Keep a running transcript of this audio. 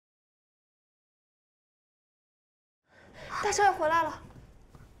大少爷回来了，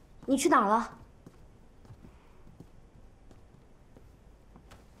你去哪儿了？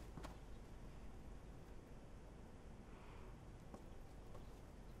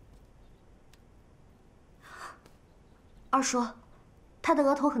二叔，他的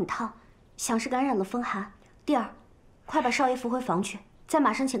额头很烫，想是感染了风寒。弟儿，快把少爷扶回房去，再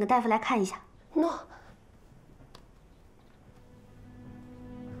马上请个大夫来看一下。诺。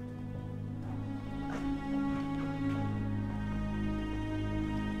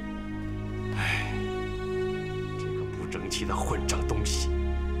哎，这个不争气的混账东西！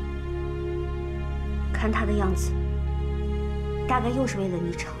看他的样子，大概又是为了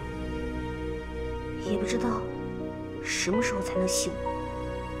你吵，也不知道什么时候才能息我。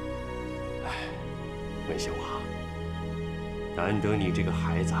哎，文秀啊，难得你这个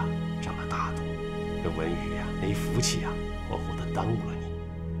孩子长了大度，这文宇呀没福气呀，活活的耽误了你。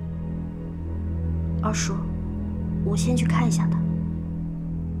二叔，我先去看一下他。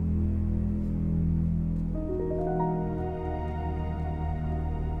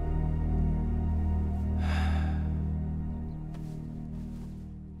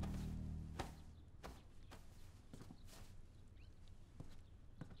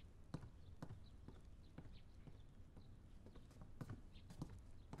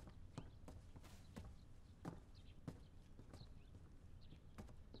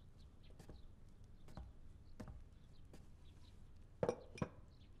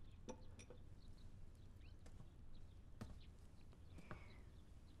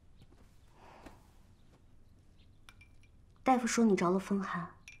大夫说你着了风寒，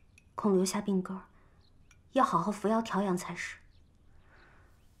恐留下病根儿，要好好服药调养才是。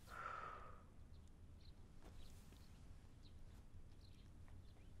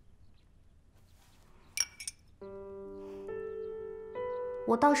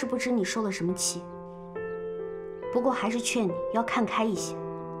我倒是不知你受了什么气，不过还是劝你要看开一些，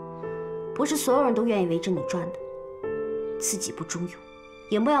不是所有人都愿意围着你转的，自己不中用，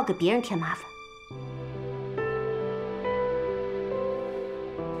也莫要给别人添麻烦。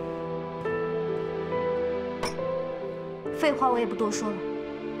废话我也不多说了，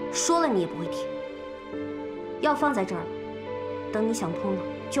说了你也不会听。药放在这儿了，等你想通了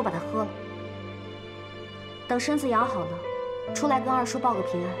就把它喝了。等身子养好了，出来跟二叔报个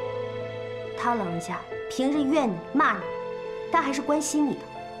平安。他老人家平日怨你骂你，但还是关心你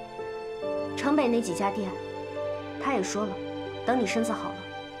的。城北那几家店，他也说了，等你身子好了，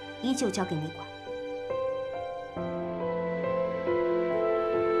依旧交给你管。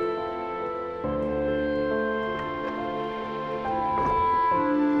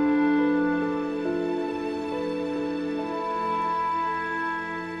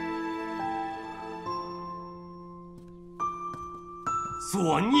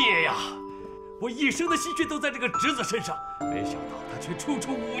作孽呀！我一生的心血都在这个侄子身上，没想到他却处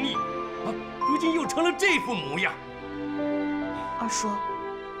处忤逆，如今又成了这副模样。二叔，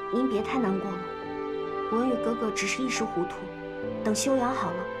您别太难过了。文宇哥哥只是一时糊涂，等休养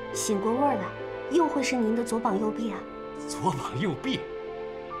好了，醒过味儿来，又会是您的左膀右臂啊。左膀右臂？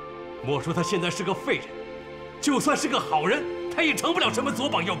莫说他现在是个废人，就算是个好人，他也成不了什么左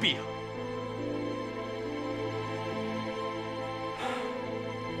膀右臂啊。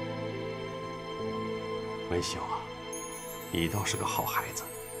文秀啊，你倒是个好孩子，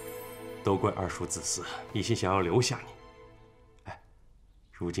都怪二叔自私，一心想要留下你。哎，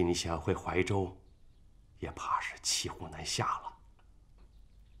如今你想要回怀州，也怕是骑虎难下了。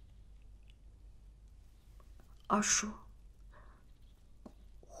二叔，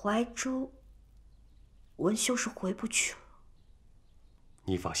怀州，文秀是回不去了。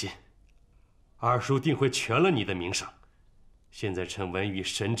你放心，二叔定会全了你的名声。现在趁文宇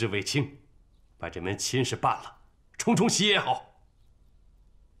神志未清，把这门亲事办了，冲冲喜也好。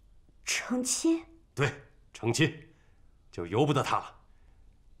成亲？对，成亲，就由不得他了。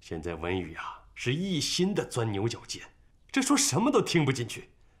现在文宇啊，是一心的钻牛角尖，这说什么都听不进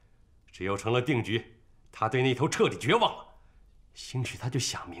去。只要成了定局，他对那头彻底绝望了，兴许他就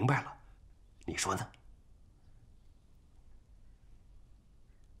想明白了。你说呢？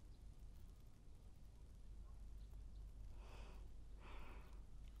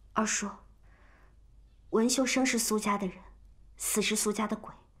二叔，文秀生是苏家的人，死是苏家的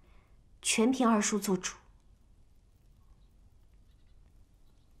鬼，全凭二叔做主。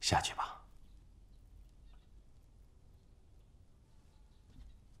下去吧。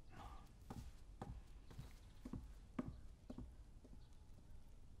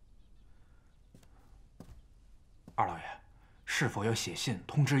二老爷，是否要写信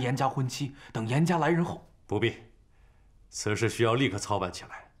通知严家婚期，等严家来人后？不必，此事需要立刻操办起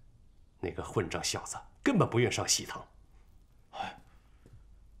来。那个混账小子根本不愿上喜堂。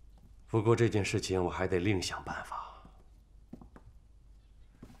不过这件事情我还得另想办法。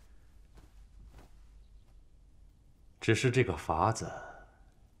只是这个法子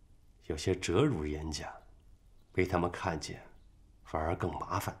有些折辱严家，被他们看见，反而更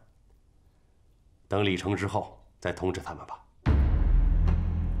麻烦。等礼成之后再通知他们吧。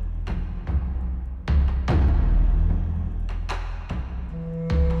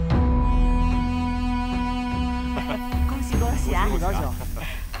恭喜恭喜啊！李大小，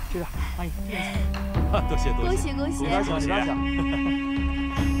这个阿姨，多谢多谢，恭喜恭喜！李大小，李大小，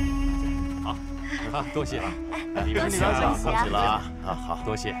好啊，多谢啊，恭喜恭喜啊！啊，好，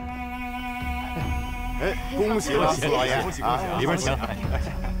多谢。哎，恭喜了，四老爷！啊，里边请。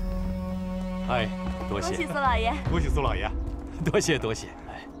哎，多谢。恭喜苏老爷！恭喜苏老爷！多谢多谢，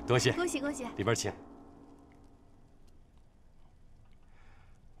多谢。恭喜恭喜！里边请。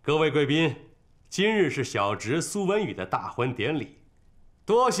各位贵宾，今日是小侄苏文宇的大婚典礼，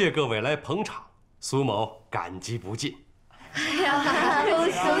多谢各位来捧场，苏某感激不尽。哎呀，恭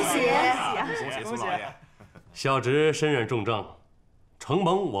喜恭喜！恭喜苏老爷！小侄身任重症，承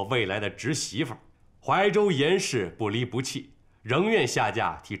蒙我未来的侄媳妇怀州严氏不离不弃，仍愿下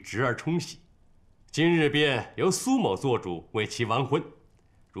嫁替侄儿冲喜。今日便由苏某做主为其完婚。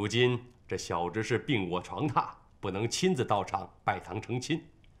如今这小侄是病卧床榻，不能亲自到场拜堂成亲，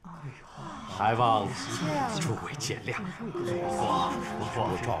还望诸位见谅。我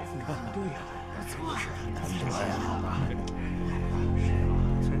照顾他。对呀，错是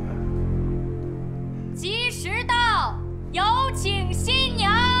吉时到，有请新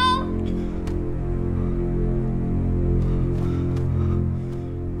娘。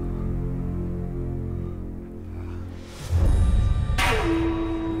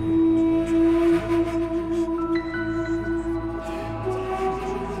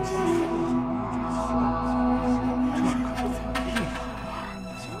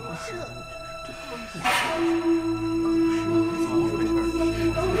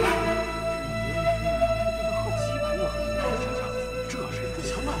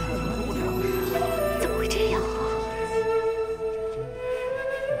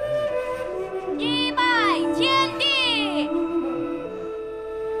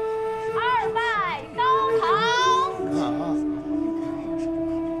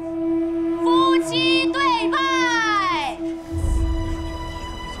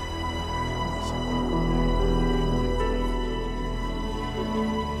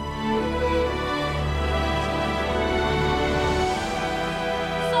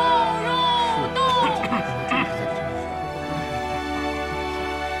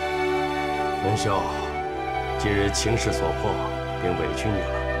文秀，今日情势所迫，便委屈你了。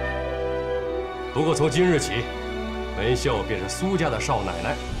不过从今日起，文秀便是苏家的少奶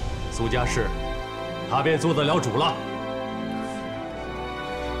奶，苏家事，她便做得了主了。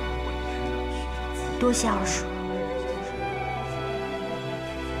多谢二叔。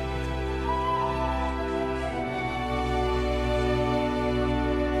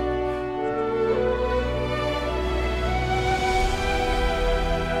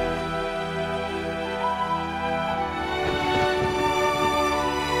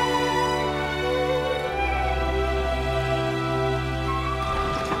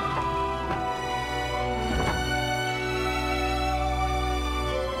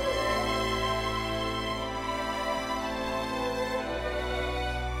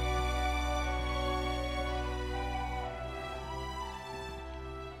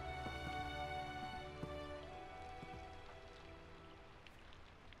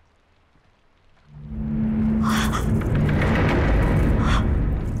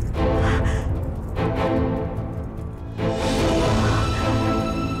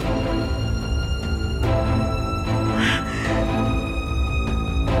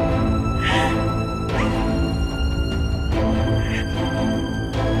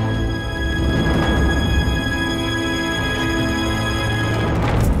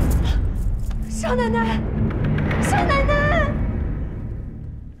少奶奶，少奶奶，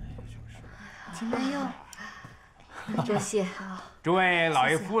秦南佑，多谢。诸位老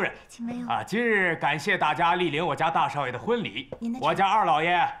爷夫人，秦南佑啊，今日感谢大家莅临我家大少爷的婚礼，我家二老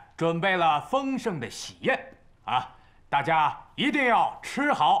爷准备了丰盛的喜宴啊，大家一定要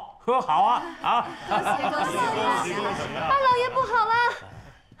吃好喝好啊啊！恭喜恭喜！二老爷不好了，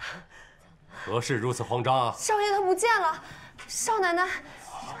何事如此慌张啊？少爷他不见了，少奶奶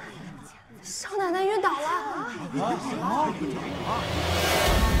晕倒了。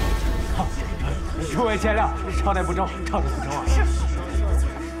诸位见谅，招待不周，招待不周啊！是。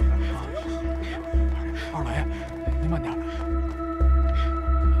二老爷，您慢点。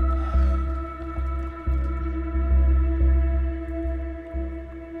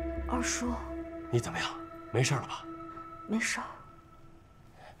二叔，你怎么样？没事了吧？没事。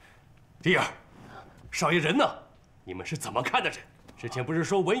丽儿，少爷人呢？你们是怎么看的人？之前不是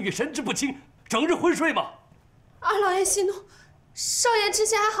说文宇神志不清，整日昏睡吗？二老爷息怒，少爷之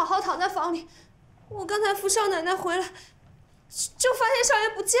前还好好躺在房里，我刚才扶少奶奶回来，就发现少爷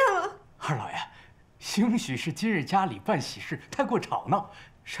不见了。二老爷，兴许是今日家里办喜事太过吵闹，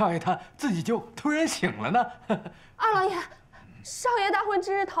少爷他自己就突然醒了呢。二老爷，少爷大婚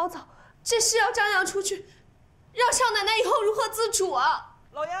之日逃走，这事要张扬出去，让少奶奶以后如何自处啊？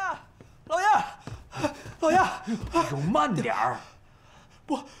老爷，老爷，老爷，哎呦，慢点儿！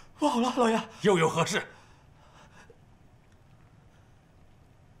不好了，老爷！又有何事？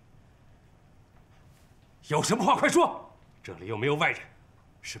有什么话快说！这里又没有外人，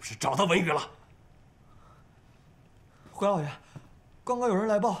是不是找到文宇了？回老爷，刚刚有人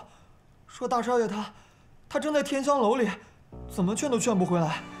来报，说大少爷他正在天香楼里，怎么劝都劝不回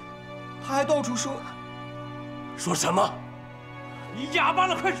来，他还到处说。说什么？你哑巴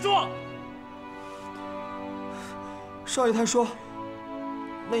了，快说！少爷他说，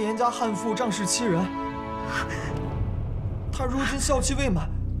那严家悍妇仗势欺人，他如今孝期未满，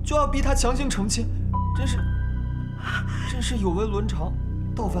就要逼他强行成亲，真是有违伦常，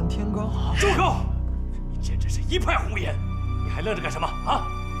倒反天罡。住口！你简直是一派胡言！你还愣着干什么啊？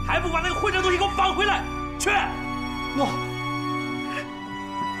还不把那个混账东西给我放回来！去！诺。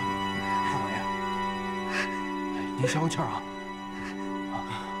二老爷，您消消气儿啊。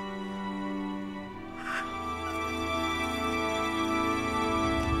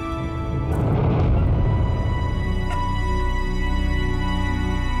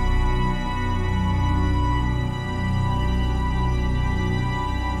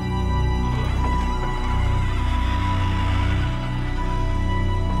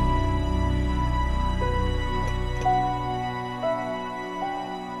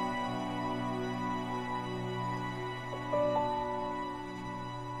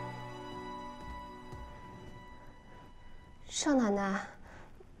少奶奶，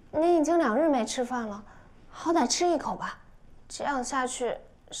您已经2日没吃饭了，好歹吃一口吧，这样下去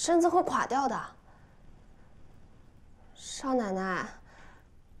身子会垮掉的。少奶奶，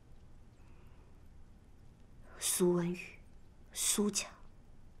苏文宇，苏家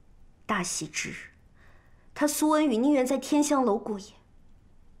大喜之日，他苏文宇宁愿在天香楼过夜，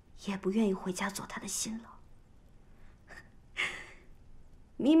也不愿意回家做他的新郎。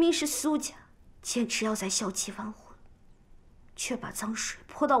明明是苏家坚持要在孝期完婚，却把脏水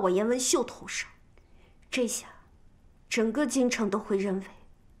泼到我严文秀头上，这下整个京城都会认为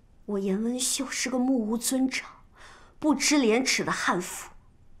我严文秀是个目无尊长、不知廉耻的悍妇。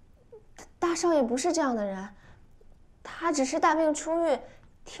大少爷不是这样的人，他只是大病初愈，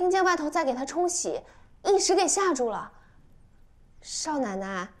听见外头在给他冲喜，一时给吓住了。少奶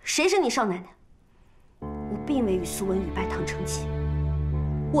奶，谁是你少奶奶？我并未与苏文宇拜堂成亲，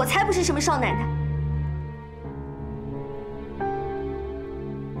我才不是什么少奶奶。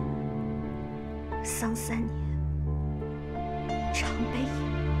丧3年，长悲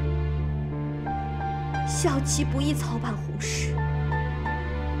也，孝期不宜操办红事。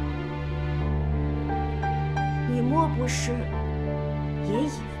你莫不是也以为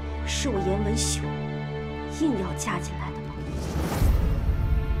是我严文秀硬要嫁进来的吗？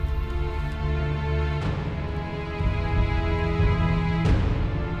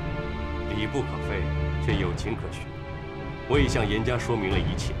礼不可废，却有情可取。我已向严家说明了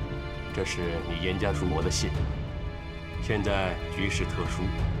一切。这是你严家主我的信。现在局势特殊，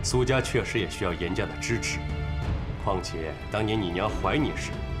苏家确实也需要严家的支持。况且当年你娘怀你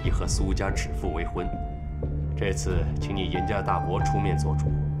时，已和苏家指腹为婚。这次请你严家大伯出面做主，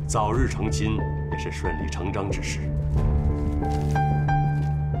早日成亲也是顺理成章之事。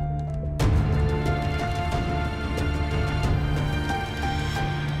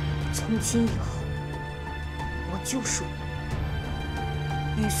从今以后，我就说。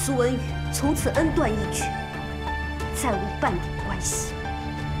与苏文宇从此恩断义绝，再无半点关系。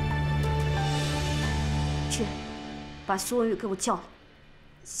去，把苏文宇给我叫来。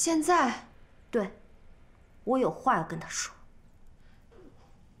现在？对，我有话要跟他说。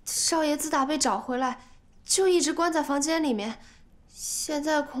少爷自打被找回来，就一直关在房间里面，现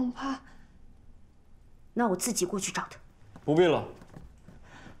在恐怕……那我自己过去找他。不必了。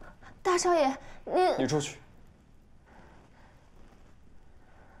大少爷，你出去。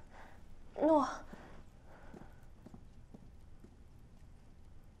诺。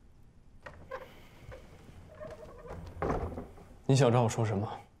你想让我说什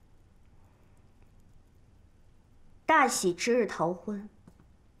么？大喜之日逃婚，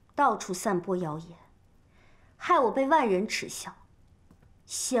到处散播谣言，害我被万人耻笑。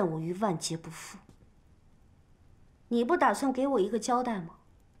陷我于万劫不复。你不打算给我一个交代吗？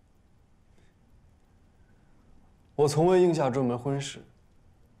我从未应下这门婚事，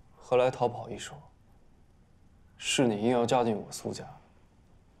何来逃跑一说？是你硬要嫁进我苏家，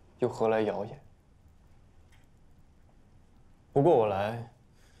又何来谣言？不过我来，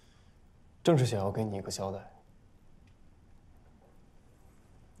正是想要给你一个交代。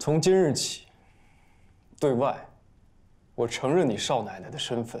从今日起，对外，我承认你少奶奶的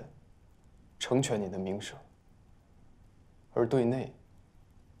身份，成全你的名声；而对内，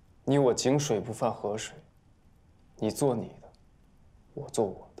你我井水不犯河水，你做你的，我做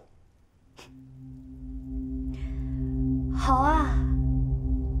我的。好啊，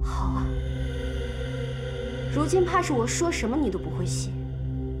好啊。如今怕是我说什么你都不会信。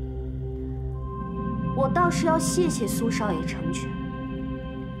我倒是要谢谢苏少爷成全。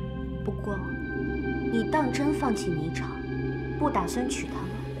不过，你当真放弃霓裳，不打算娶她吗？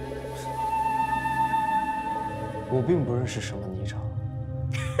我并不认识什么霓裳。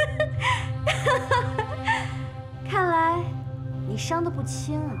看来你伤得不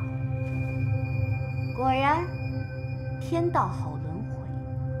轻啊。果然，天道好轮回。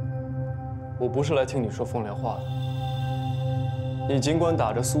我不是来听你说风凉话的。你尽管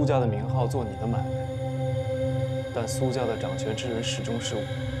打着苏家的名号做你的买卖，但苏家的掌权之人始终是我。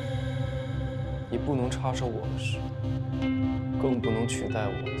你不能插手我的事，更不能取代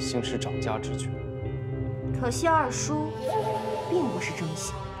我行使掌家之权。可惜二叔并不是这么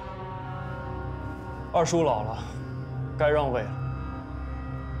想。二叔老了，该让位了。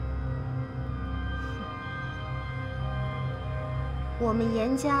我们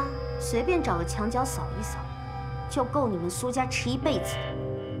严家随便找个墙角扫一扫，就够你们苏家吃一辈子的。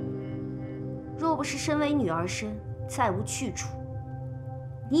若不是身为女儿身，再无去处，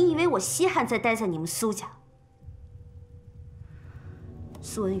你以为我稀罕再待在你们苏家？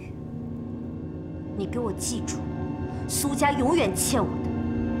苏文宇，你给我记住，苏家永远欠我的，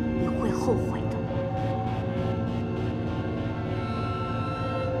你会后悔的。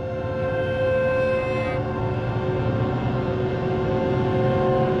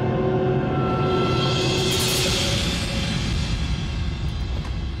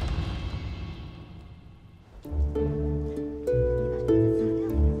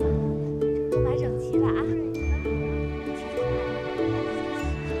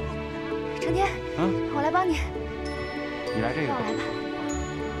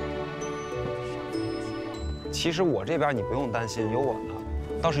其实我这边你不用担心，有我呢。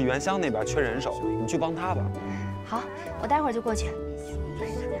倒是原乡那边缺人手，你去帮他吧。好，我待会儿就过去。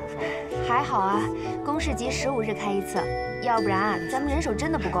还好啊，公示集15日开一次，要不然啊，咱们人手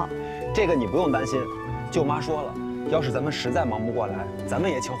真的不够。这个你不用担心，舅妈说了，要是咱们实在忙不过来，咱们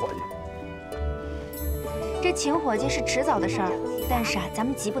也请伙计。这请伙计是迟早的事儿，但是啊，咱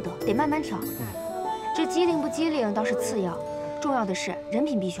们急不得，得慢慢挑。这机灵不机灵倒是次要，重要的是人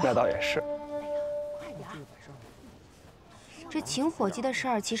品必须好。那倒也是。这请伙计的事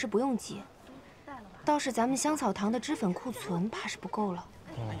儿其实不用急，倒是咱们香草堂的脂粉库存怕是不够了。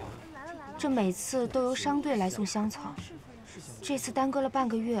这每次都由商队来送香草，这次耽搁了半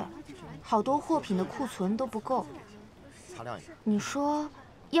个月，好多货品的库存都不够。你说，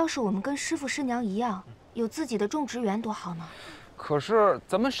要是我们跟师傅师娘一样，有自己的种植园多好呢？可是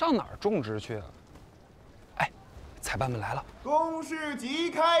咱们上哪儿种植去啊？哎，裁判们来了，公示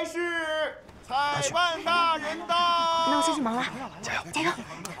即开始。裁判大人到，那我先去忙了，加油加油！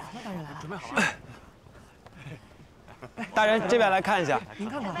大人来了，准备好了。大人这边来看一下，您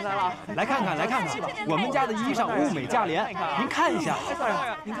看看，来了，来看看，来看看，我们家的衣裳物美价廉，您看一下。大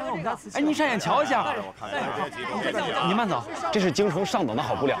人，您看看我们家瓷器。哎，您上眼瞧一下。您慢走，这是京城上等的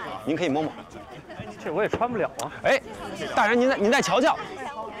好布料，您可以摸摸。这我也穿不了啊。哎，大人您再瞧瞧。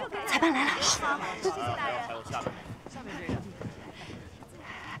裁判来了。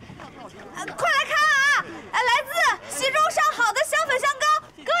快来看啊！来自西中上好的香粉香膏，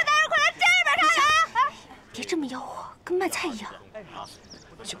各位大人快来这边看啊！别这么吆喝，跟卖菜一样。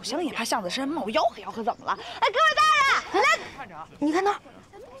酒香也怕巷子深，冒吆喝吆喝怎么了？哎，各位大人，来，你看那儿。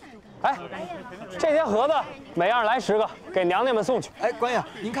哎，这些盒子每样来10个，给娘娘们送去。哎，官爷，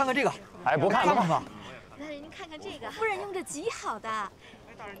您看看这个。哎，不看。大人，您看看这个，夫人用着极好的。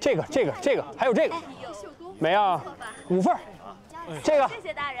这个，还有这个，每样5份。这个，谢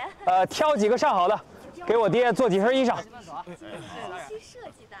谢大人。挑几个上好的，给我爹做几身衣裳。细设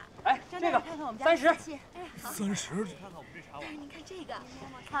计的。哎，这个30。30。大人，您看这个。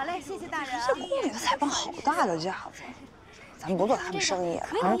好嘞，谢谢大人。这宫里的裁判好大的家子，咱们不做他们生意，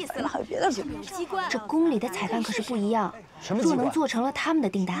咱们还有别的主意。这宫里的裁判可是不一样，若能做成了他们的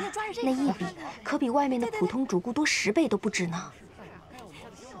订单，那一笔可比外面的普通主顾多10倍都不止呢。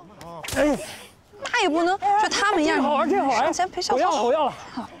哎，那也不能说他们一样。这好玩，这好玩！上前陪小我要了，我要了。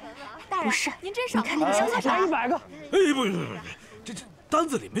大人，不是，您真少你看那个小彩来100个。哎，不，这单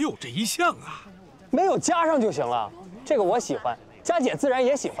子里没有这一项啊。没有加上就行了。这个我喜欢，佳姐自然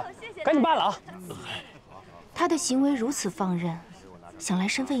也喜欢。赶紧办了啊！他的行为如此放任，想来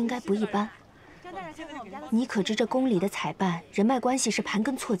身份应该不一般。你可知这宫里的采办人脉关系是盘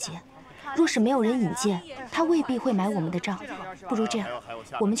根错节，若是没有人引荐，他未必会买我们的账。不如这样，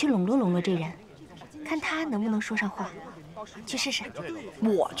我们去笼络笼络这人，看他能不能说上话。去试试。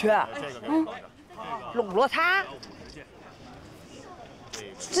我去。笼络他。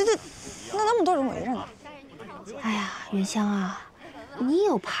那么多人围着呢。哎呀，元香啊，你也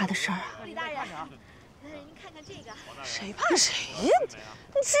有怕的事儿啊。李大人，您看看这个。谁怕谁呀？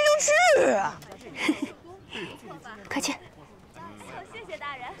你去就去。快去。谢谢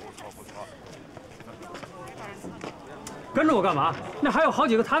大人。跟着我干嘛？那还有好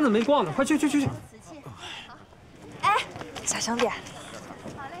几个摊子没逛呢，快去。哎，小兄弟，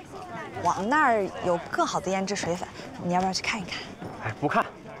我们那儿有更好的胭脂水粉，你要不要去看一看？哎，不看。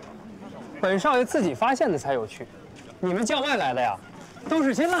本少爷自己发现的才有趣，你们叫外来的呀，都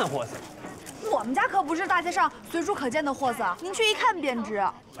是些烂货色。我们家可不是大街上随处可见的货色，您去一看便知。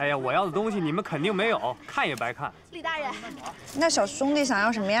哎呀，我要的东西你们肯定没有，看也白看。李大人，那小兄弟想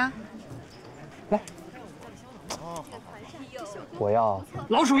要什么呀？来，我要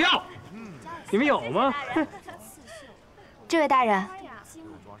老鼠药，你们有吗？这位大人。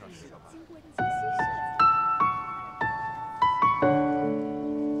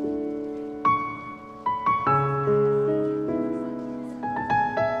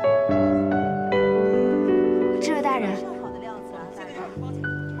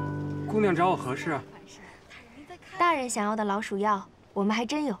姑娘找我何事啊？大人想要的老鼠药，我们还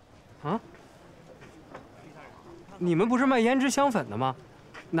真有。啊？你们不是卖胭脂香粉的吗？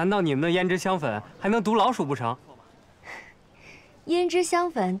难道你们的胭脂香粉还能毒老鼠不成？胭脂香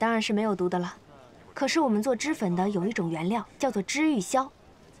粉当然是没有毒的了，可是我们做脂粉的有一种原料叫做脂玉硝。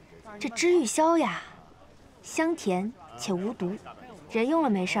这脂玉硝呀，香甜且无毒，人用了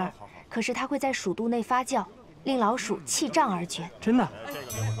没事儿，可是它会在鼠肚内发酵，令老鼠气胀而绝。真的？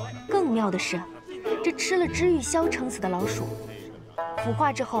更妙的是，这吃了脂玉硝撑死的老鼠，腐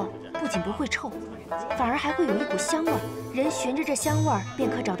化之后不仅不会臭，反而还会有一股香味儿。人循着这香味儿便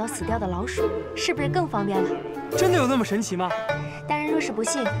可找到死掉的老鼠，是不是更方便了？真的有那么神奇吗？大人若是不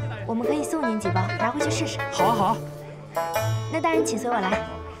信，我们可以送您几包，拿回去试试。好啊，好啊。那大人请随我来。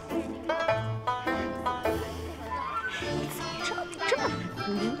这么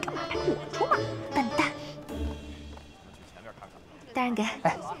您干嘛陪我出马？笨蛋！大人给。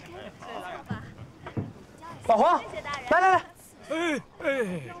哎，老黄，来，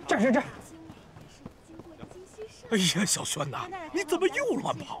这儿。哎呀，小轩呐，你怎么又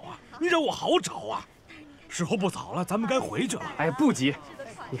乱跑啊？你让我好找啊！时候不早了，咱们该回去了。哎，不急，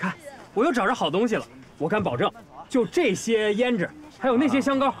你看，我又找着好东西了。我敢保证，就这些胭脂，还有那些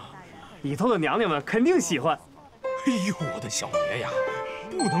香膏，里头的娘娘们肯定喜欢。哎呦，我的小爷呀，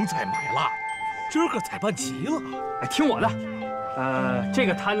不能再买了，今儿个采办齐了。哎，听我的，这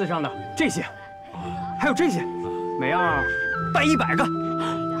个摊子上的这些，还有这些，每样办100个。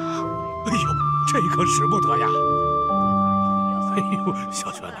哎呦，这可使不得呀！哎呦，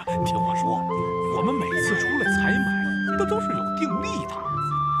小轩呐，你听我说，我们每次出来采买，那都是有定例的。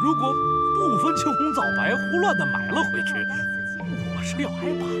如果不分青红皂白，胡乱的买了回去，我是要挨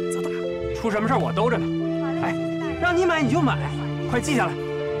板子的。出什么事我兜着呢。哎，让你买你就买，快记下来。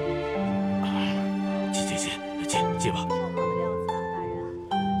记吧。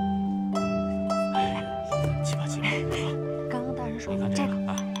记吧。刚刚大人说这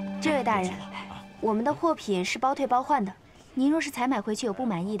个，这位大人，我们的货品是包退包换的。您若是采买回去有不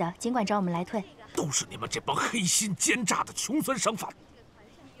满意的，尽管找我们来退。都是你们这帮黑心奸诈的穷酸商贩！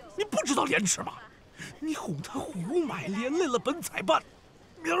你不知道廉耻吗？你哄他胡买，连累了本采办，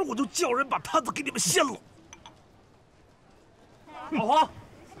明儿我就叫人把摊子给你们掀了。老黄，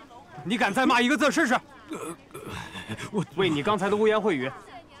你敢再骂一个字试试？我为你刚才的污言秽语，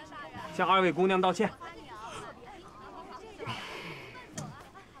向2位姑娘道歉。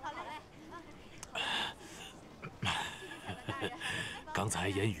刚才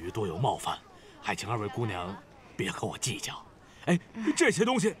言语多有冒犯，还请2位姑娘别和我计较。哎，这些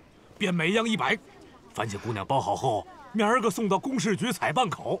东西便每样100，烦请姑娘包好后，明儿个送到公事局采办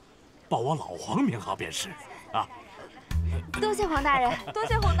口，报我老黄名号便是。啊，多谢黄大人，多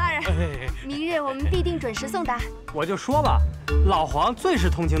谢黄大人。明日我们必定准时送达。我就说吧，老黄最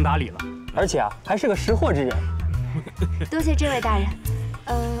是通情达理了，而且还是个识货之人。多谢这位大人。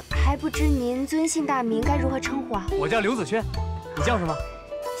还不知您尊姓大名，该如何称呼啊？我叫刘子轩，你叫什么？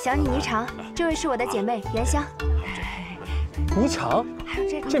小女霓裳，这位是我的姐妹原香。霓裳，还有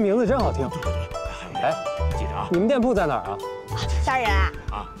这个，这名字真好听。哎，记着啊，你们店铺在哪儿啊？大人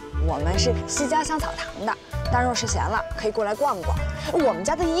啊，我们是西郊香草堂的，但若是闲了，可以过来逛逛。我们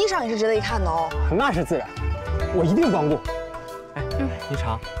家的衣裳也是值得一看的哦。那是自然，我一定光顾。哎，霓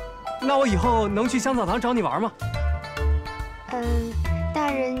裳，那我以后能去香草堂找你玩吗？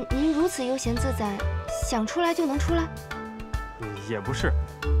大人您如此悠闲自在，想出来就能出来？也不是，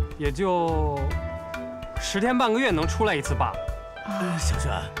也就10天半个月能出来一次罢了。小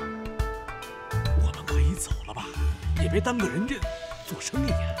轩，我们可以走了吧？也别耽搁人家做生意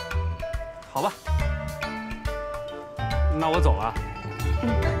呀。好吧，那我走了。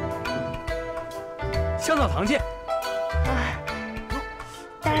香草堂见。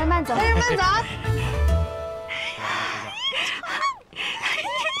大人慢走。大人慢走。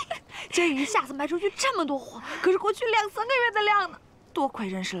这一下子卖出去这么多货，可是过去2、3个月的量呢。多亏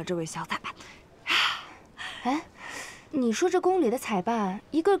认识了这位小采办。哎，你说这宫里的采办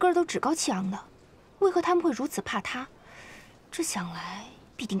一个个都趾高气昂的，为何他们会如此怕他？这想来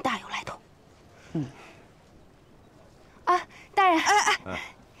必定大有来头。啊，大人，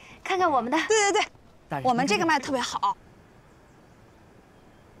看看我们的。对对对，我们这个卖的特别好。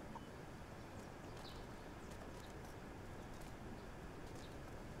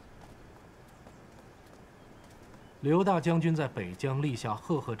刘大将军在北疆立下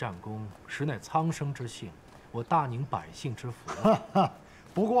赫赫战功，实乃苍生之幸，我大宁百姓之福。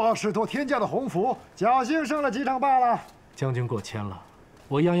不过是托天价的鸿福，侥幸胜了几场罢了。将军过谦了，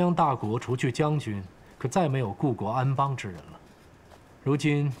我泱泱大国除去将军，可再没有故国安邦之人了。如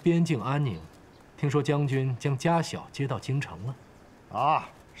今边境安宁，听说将军将家小接到京城了。啊，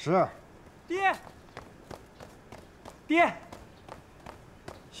是。爹，爹，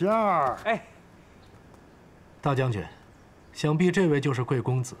轩儿，哎。大将军，想必这位就是贵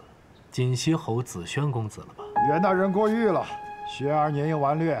公子，锦西侯子轩公子了吧？袁大人过誉了。轩儿年幼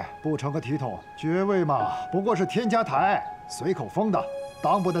顽劣，不成个体统，爵位嘛，不过是天家台，随口封的，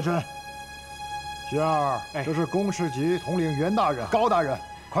当不得真。轩儿，这是公事局统领袁大人、高大人，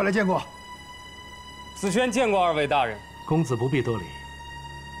快来见过。子轩见过2位大人。公子不必多礼。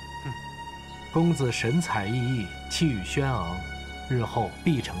公子神采奕奕，气宇轩昂，日后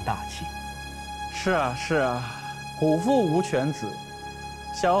必成大器。是啊，是啊，虎父无犬子，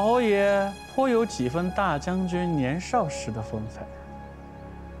小侯爷颇有几分大将军年少时的风采。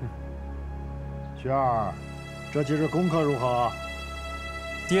轩儿，这几日功课如何？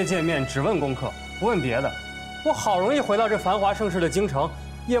爹见面只问功课，不问别的。我好容易回到这繁华盛世的京城，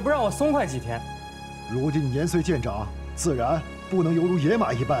也不让我松快几天。如今年岁渐长，自然不能犹如野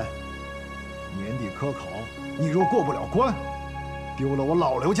马一般。年底科考，你若过不了关，丢了我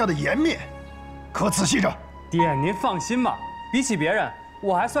老刘家的颜面。可仔细着，爹，您放心吧，比起别人，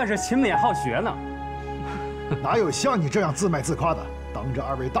我还算是勤勉好学呢。哪有像你这样自卖自夸的？当着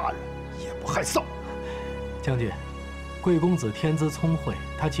2位大人也不害臊。将军，贵公子天资聪慧，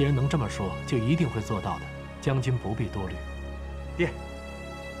他既然能这么说，就一定会做到的。将军不必多虑。爹，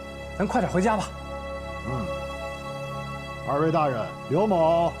咱快点回家吧。2位大人，刘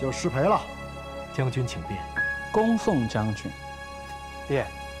某就失陪了。将军请便。恭送将军。爹。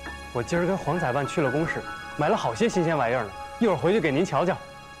我今儿跟黄采办去了公事，买了好些新鲜玩意儿呢，一会儿回去给您瞧瞧。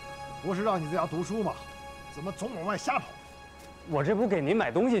不是让你在家读书吗？怎么总往外瞎跑？我这不给您买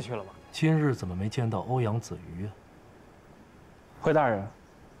东西去了吗？今日怎么没见到欧阳子瑜啊？回大人，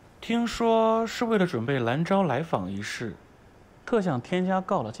听说是为了准备兰昭来访一事，特向天家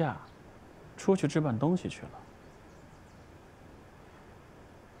告了假，出去置办东西去了。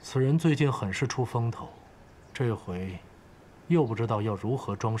此人最近很是出风头，这回又不知道要如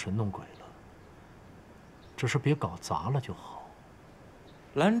何装神弄鬼了。只是别搞砸了就好。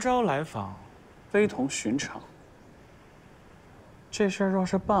兰昭来访，非同寻常。这事儿若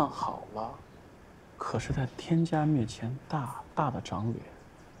是办好了，可是在天家面前大大的长脸。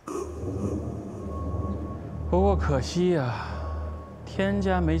不过可惜呀，天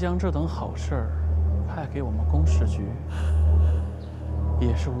家没将这等好事儿派给我们公事局，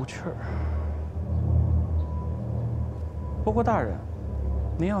也是无趣儿。不过大人，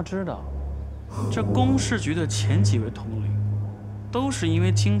您要知道，这公事局的前几位统领，都是因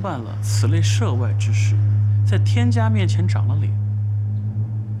为经办了此类涉外之事，在天家面前长了脸，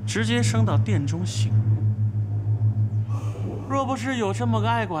直接升到殿中醒入。若不是有这么个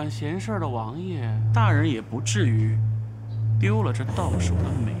爱管闲事的王爷，大人也不至于丢了这到手的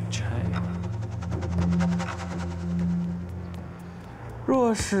美差。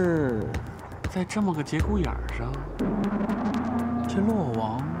若是在这么个节骨眼上，这洛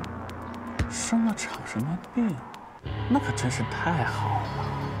王生了场什么病，那可真是太好了。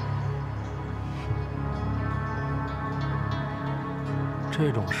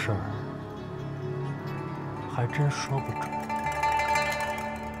这种事儿还真说不准。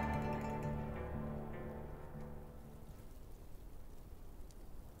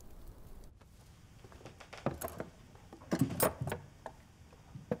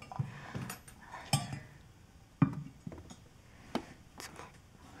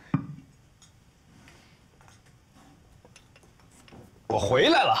我回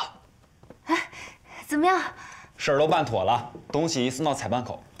来了。哎，怎么样？事儿都办妥了，东西一送到裁判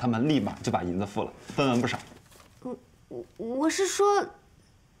口，他们立马就把银子付了，分文不少。我是说，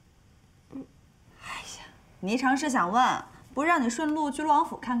哎呀，霓裳是想问，不是让你顺路去陆王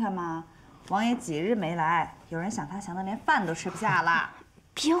府看看吗？王爷几日没来，有人想他想得连饭都吃不下了。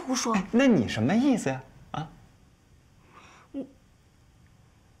别胡说。那你什么意思呀？啊？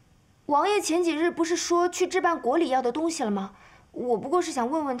王爷前几日不是说去置办国里要的东西了吗？我不过是想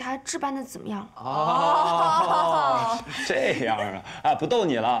问问他置办的怎么样。哦，这样啊！啊，不逗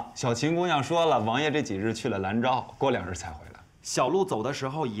你了。小秦姑娘说了，王爷这几日去了兰州，过2日才回来。小鹿走的时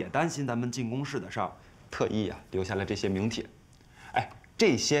候也担心咱们进宫室的事儿，特意啊留下了这些名帖。哎，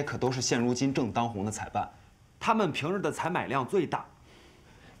这些可都是现如今正当红的裁判，他们平日的采买量最大。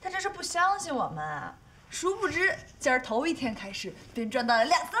他这是不相信我们啊！殊不知今儿头一天开市，便赚到了2、3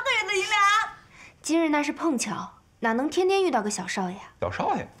个月的银两。今日那是碰巧。哪能天天遇到个小少爷啊？小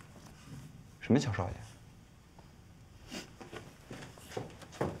少爷？什么小少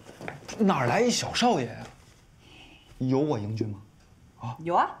爷？哪来一小少爷呀？有我英俊吗？啊，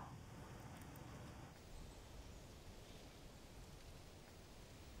有啊。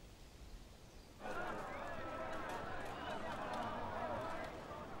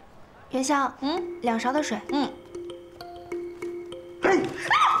元香，2勺的水。嘿，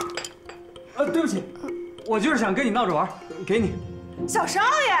对不起。我就是想跟你闹着玩，给你。小少爷，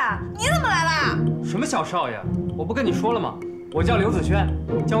你怎么来了？什么小少爷？我不跟你说了吗？我叫刘子轩，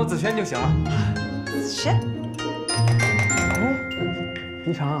叫我子轩就行了。子轩。哎，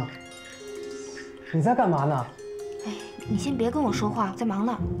霓裳，你在干嘛呢？哎，你先别跟我说话，我在忙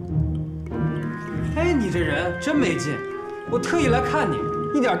呢。哎，你这人真没劲！我特意来看你，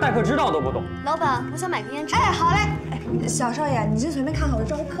一点待客之道都不懂。老板，我想买根烟吃。哎，好嘞。哎，小少爷，你就随便看看，我就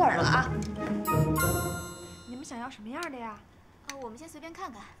招呼客人了啊。你们想要什么样的呀？我们先随便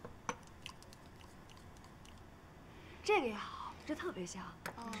看看。这个也好，这特别香，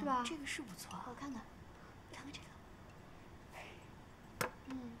是吧？这个是不错，我看看，看看这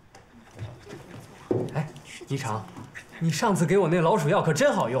个。哎，霓裳，你上次给我那老鼠药可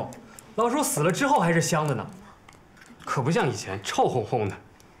真好用，老鼠死了之后还是香的呢，可不像以前臭烘烘的。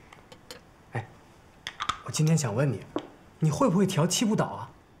哎，我今天想问你，你会不会调七步倒啊？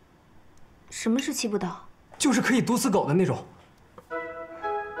什么是七步倒？就是可以毒死狗的那种。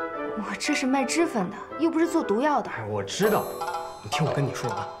我这是卖脂粉的，又不是做毒药的。哎，我知道，你听我跟你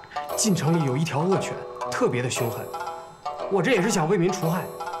说啊，晋城里有一条恶犬，特别的凶狠。我这也是想为民除害，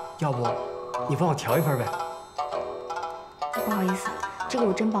要不你帮我调一份呗？不好意思，这个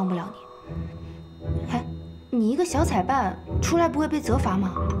我真帮不了你。哎，你一个小采办出来不会被责罚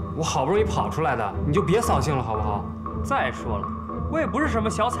吗？我好不容易跑出来的，你就别扫兴了好不好？再说了，我也不是什么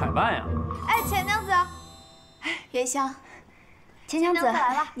小采办呀。哎，钱娘子，元香。钱娘子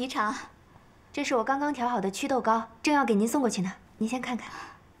来了，霓裳，这是我刚刚调好的祛痘膏，正要给您送过去呢，您先看看。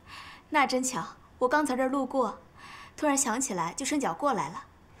那真巧，我刚从这儿路过，突然想起来，就顺脚过来了，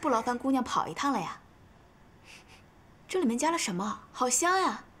不劳烦姑娘跑一趟了呀。这里面加了什么？好香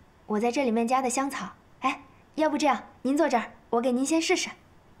呀！我在这里面加的香草。哎，要不这样，您坐这儿，我给您先试试。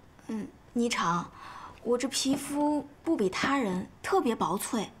霓裳，我这皮肤不比他人，特别薄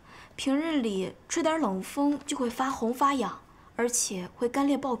脆，平日里吹点冷风就会发红发痒。而且会干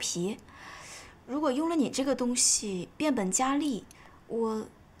裂爆皮，如果用了你这个东西变本加厉，我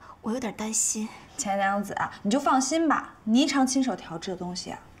有点担心。钱娘子啊，你就放心吧，霓裳亲手调制的东西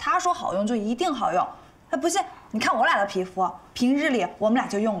啊，她说好用就一定好用。哎，不信你看我俩的皮肤，平日里我们俩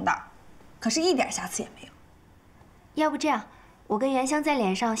就用的，可是一点瑕疵也没有。要不这样，我跟元香在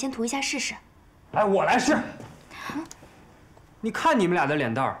脸上先涂一下试试。哎，我来试。你看你们俩的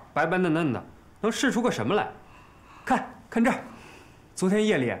脸蛋儿白白嫩嫩的，能试出个什么来？看这儿，昨天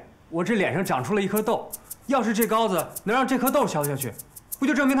夜里我这脸上长出了一颗痘，要是这膏子能让这颗痘消下去，不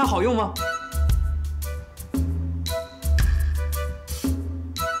就证明它好用吗？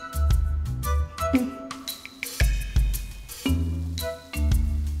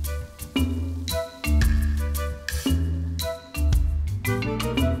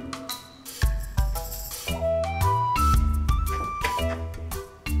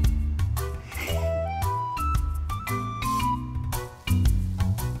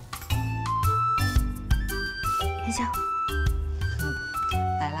冰箱。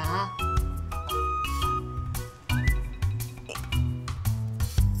来了啊！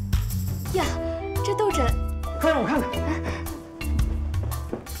呀，这豆枕，快让我看看。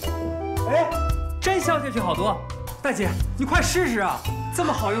哎，真消下去好多。大姐，你快试试啊！这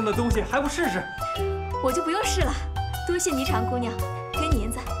么好用的东西还不试试？我就不用试了，多谢霓裳姑娘，给你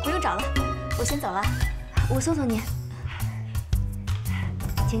银子，不用找了，我先走了。我送送你。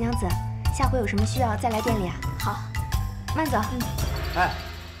秦娘子，下回有什么需要再来店里啊。好，慢走。哎，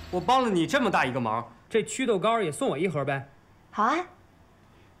我帮了你这么大一个忙，这祛痘膏也送我1盒呗。好啊。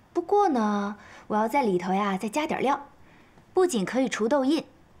不过呢，我要在里头呀再加点料，不仅可以除痘印，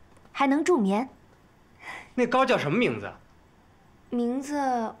还能助眠。那膏叫什么名字？名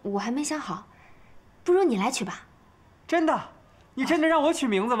字我还没想好，不如你来取吧。真的？你真的让我取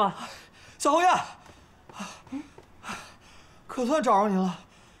名字吗？小侯爷，可算找着您了。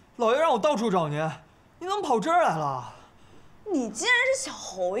老爷让我到处找您，你怎么跑这儿来了？你竟然是小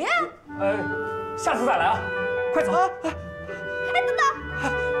侯爷！下次再来啊！快走！哎，等等！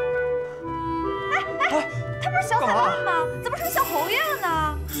哎，他不是小彩办吗？怎么成小侯爷了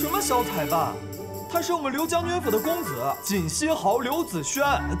呢？什么小彩办？他是我们刘将军府的公子锦溪侯刘子轩，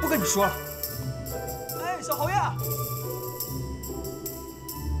不跟你说了。哎，小侯爷。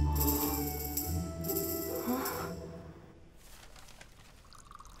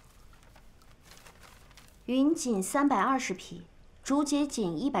云锦320匹，竹节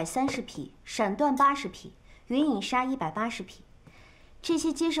锦130匹，闪缎80匹，云影纱180匹，这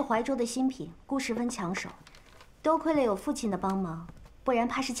些皆是怀州的新品，故十分抢手。多亏了有父亲的帮忙，不然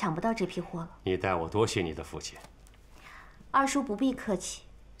怕是抢不到这批货了。你代我多谢你的父亲。二叔不必客气，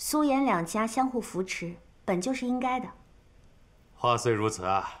苏颜两家相互扶持，本就是应该的。话虽如此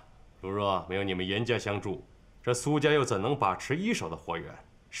啊，如若没有你们严家相助，这苏家又怎能把持一手的货源，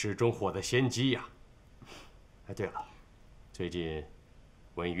始终获得先机呀？哎，对了，最近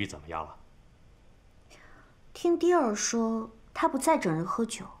文宇怎么样了？听爹儿说，他不再整日喝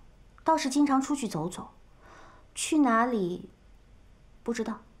酒，倒是经常出去走走，去哪里不知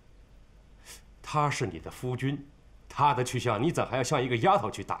道。他是你的夫君，他的去向你怎还要像一个丫头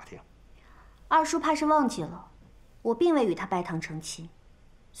去打听？二叔怕是忘记了，我并未与他拜堂成亲，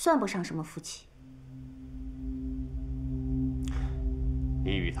算不上什么夫妻。你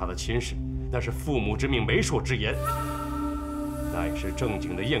与他的亲事，那是父母之命、媒妁之言，那也是正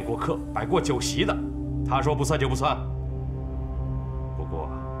经的宴过客、摆过酒席的。他说不算就不算。不过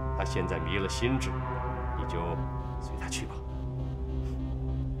他现在迷了心智，你就随他去吧。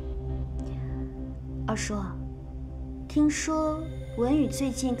二叔，听说文宇最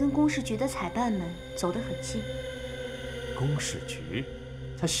近跟公事局的采办们走得很近。公事局，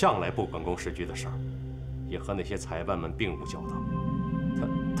他向来不管公事局的事儿，也和那些采办们并无交道。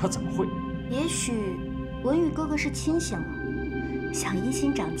他怎么会？也许文宇哥哥是清醒了，想一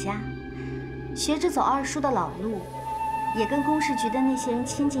心长家，学着走二叔的老路，也跟公事局的那些人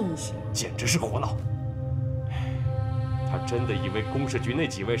亲近一些。简直是胡闹！他真的以为公事局那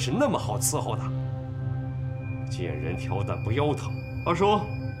几位是那么好伺候的？见人挑担不腰疼。二叔，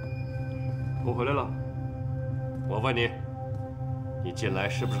我回来了。我问你，你近来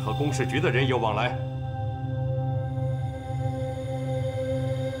是不是和公事局的人有往来？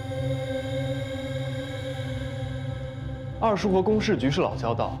二叔和公事局是老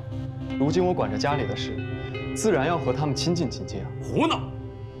交道，如今我管着家里的事，自然要和他们亲近亲近啊。胡闹！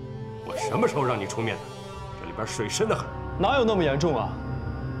我什么时候让你出面的？这里边水深得很。哪有那么严重啊？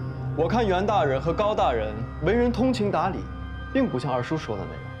我看袁大人和高大人为人通情达理，并不像二叔说的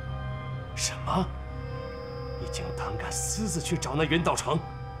那样。什么？你竟胆敢私自去找那袁道成？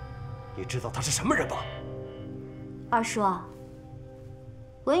你知道他是什么人吗？二叔，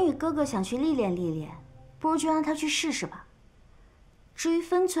文宇哥哥想去历练历练，不如就让他去试试吧。至于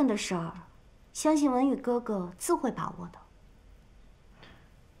分寸的事儿，相信文宇哥哥自会把握的。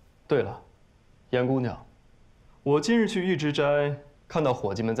对了，严姑娘，我今日去玉芝斋，看到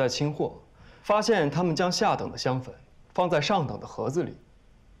伙计们在清货，发现他们将下等的香粉放在上等的盒子里，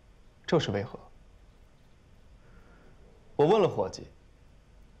这是为何？我问了伙计，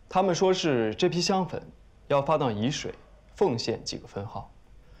他们说是这批香粉要发到沂水、奉县几个分号，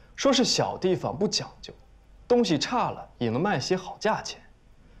说是小地方不讲究，东西差了也能卖些好价钱。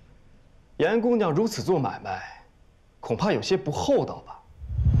严姑娘如此做买卖，恐怕有些不厚道吧？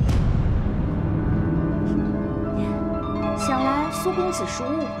想来苏公子是误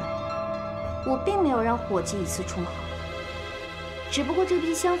会了，我并没有让伙计以次充好，只不过这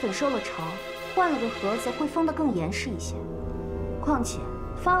批香粉受了潮，换了个盒子会封得更严实一些。况且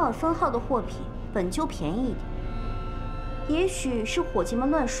发往分号的货品本就便宜一点，也许是伙计们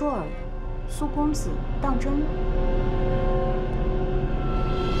乱说而已，苏公子当真了？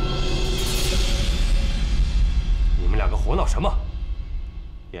你们两个胡闹什么？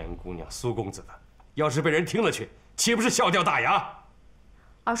燕姑娘、苏公子的，要是被人听了去，岂不是笑掉大牙？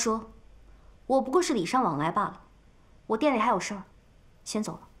二叔，我不过是礼尚往来罢了。我店里还有事儿，先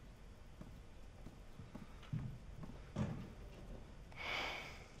走了。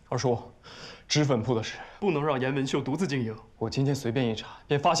二叔，脂粉铺的事不能让严文秀独自经营。我今天随便一查，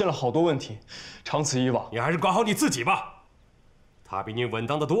便发现了好多问题。长此以往，你还是管好你自己吧。他比你稳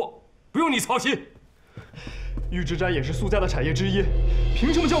当得多，不用你操心。玉之斋也是苏家的产业之一，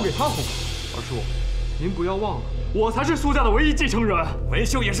凭什么交给他控？二叔，您不要忘了，我才是苏家的唯一继承人。文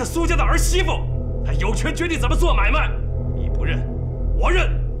秀也是苏家的儿媳妇，她有权决定怎么做买卖。你不认，我认，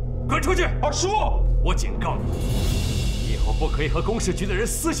滚出去！二叔，我警告你，以后不可以和公事局的人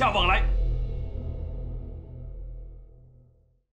私下往来。